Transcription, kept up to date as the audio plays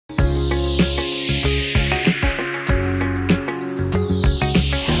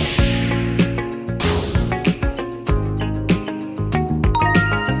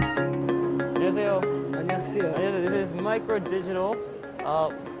마이크로디지털.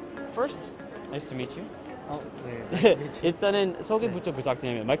 First, nice to meet you. 네, 일단은 소개부터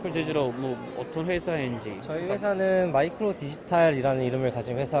부탁드리면 마이크로디지털 뭐 어떤 회사인지. 저희 회사는 마이크로디지탈이라는 이름을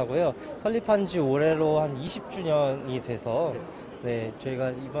가진 회사고요. 설립한 지 올해로 한 20주년이 돼서 네,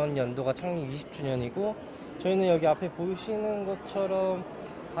 저희가 이번 연도가 창립 20주년이고 저희는 여기 앞에 보시는 것처럼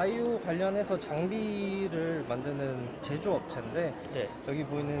바이오 관련해서 장비를 만드는 제조업체인데 네. 여기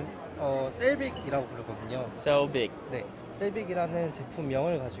보이는 셀빅이라고 부르거든요. 셀빅. 네, 셀빅이라는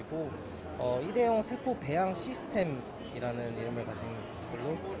제품명을 가지고 일회용 세포배양시스템이라는 이름을 가진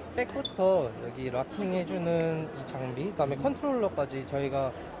걸로 백부터 여기 락킹 해주는 이 장비, 그다음에 컨트롤러까지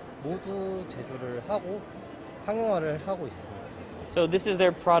저희가 모두 제조를 하고 상용화를 하고 있습니다. So this is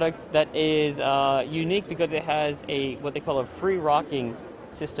their product that is unique because it has a what they call a free rocking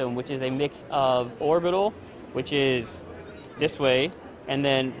system, which is a mix of orbital, which is this way, and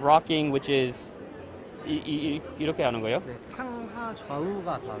then rocking, which is 이렇게 하는 거예요? 네, 상하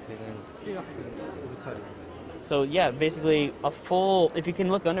좌우가 다 되는 프리락킹 오비탈이에요. So yeah, basically a full. If you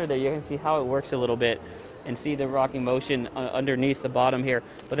can look under there, you can see how it works a little bit, and see the rocking motion underneath the bottom here.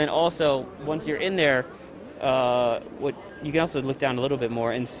 But then also, once you're in there, what you can also look down a little bit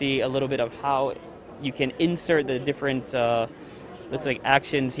more and see a little bit of how you can insert the different looks like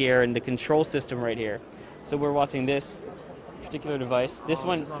actions here and the control system right here. So we're watching this particular device. This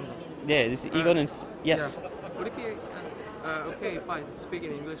one, yeah, this 이거는 yes. Yeah. Would it be okay if I speak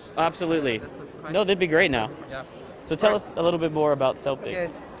in English? Absolutely. Fine. No, that'd be great now. Yeah. So tell us a little bit more about Celtic.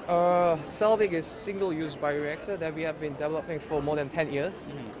 Yes. Celtic is single-use bioreactor that we have been developing for more than 10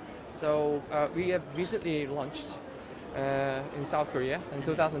 years. So we have recently launched in South Korea in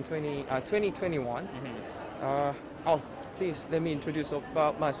 2021. Oh, please let me introduce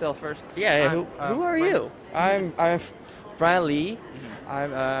about myself first. Yeah, who are you? I'm Brian Lee.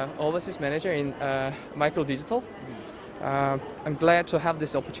 I'm overseas manager in Microdigital. I'm glad to have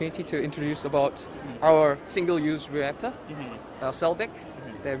this opportunity to introduce about our single-use reactor, Celtic,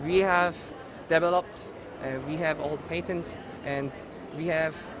 that we have developed. We have all the patents, and we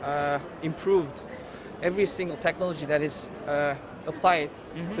have improved every single technology that is applied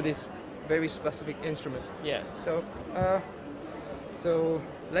to this very specific instrument. Yes. So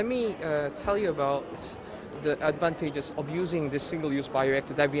let me tell you about the advantages of using this single-use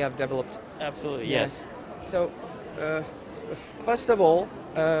bioreactor that we have developed. Absolutely. Yes. So first of all,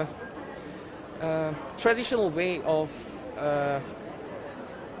 traditional ways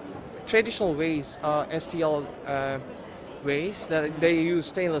are STL ways that they use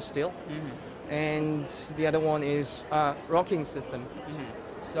stainless steel, and the other one is rocking system.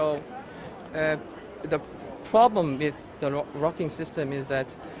 So the problem with the rocking system is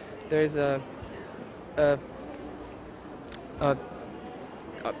that there is the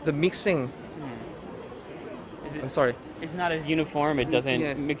mixing. I'm sorry. It's not as uniform. It doesn't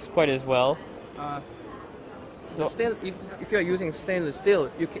Yes. mix quite as well. So if you are using stainless steel,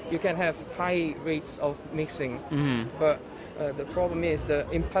 you can have high rates of mixing. But the problem is the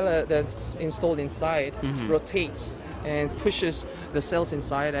impeller that's installed inside rotates and pushes the cells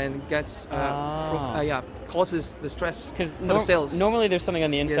inside and gets causes the stress for the cells. Normally there's something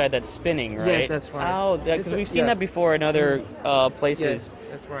on the inside Yes. that's spinning, right? Yes, that's right. Oh, because we've seen that before in other places.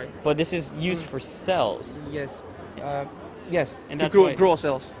 Yes, that's right. But this is used for cells. Yes, yes, And to that's why- grow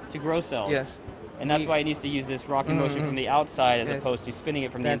cells. To grow cells. Yes. And that's We- why it needs to use this rocking motion from the outside as Yes. opposed to spinning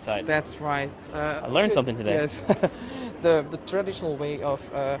it from the inside. That's right. I learned something today. Yes. the traditional way of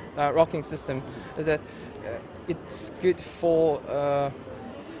rocking system is that it's good for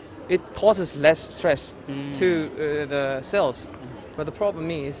it causes less stress to the cells. But the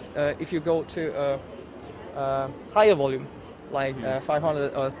problem is if you go to a higher volume, like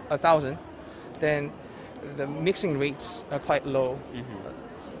 500 or 1,000, then the mixing rates are quite low.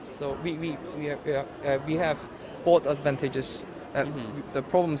 So we have both advantages. The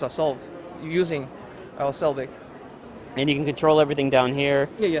problems are solved using our Celtic. And you can control everything down here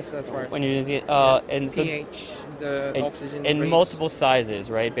Yeah, yes, that's right. when you're using it. Yes. And so pH, the and, oxygen in rates. multiple sizes,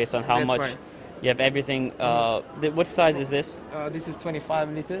 right? Based on how That's much right. you have everything. What size is this? This is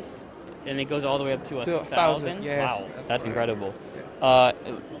 25 liters. And it goes all the way up to To 1,000? 1,000, yes. Wow, that's Right. incredible. Yes.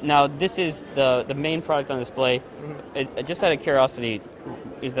 Now, this is the main product on display. Just out of curiosity,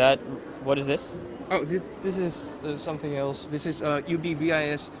 what is this? Oh, this is something else. This is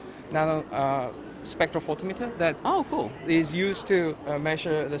UBVIS nano spectrophotometer that Oh, cool. is used to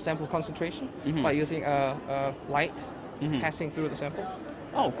measure the sample concentration by using light passing through the sample.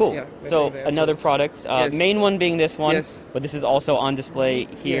 Oh, cool. Yeah, So very another absolute. product, Yes. main one being this one, Yes. but this is also on display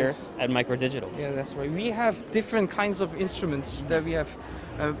here Yes. at Microdigital. Yeah, that's right. We have different kinds of instruments that we have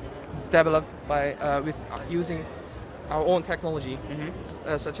developed by with using our own technology,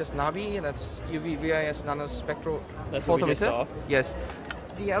 such as LuBi, that's UV VIS nanospectral That's what we just saw. Yes.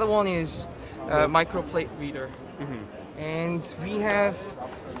 The other one is microplate reader. And we have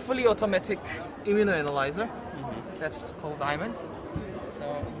fully automatic immunoanalyzer. That's called Diamond.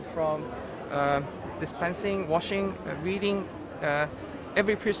 So from dispensing, washing, reading,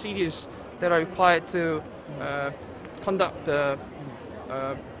 every procedures that are required to conduct the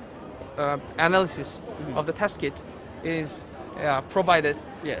analysis of the test kit is provided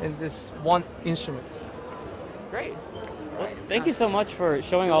in this one instrument. Great. Well, thank you so much for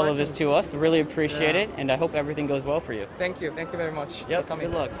showing all of this to us. Really appreciate it, and I hope everything goes well for you. Thank you. Thank you very much Yep, for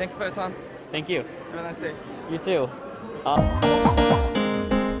coming. good luck. Thank you for your time. Thank you. Have a nice day. You too.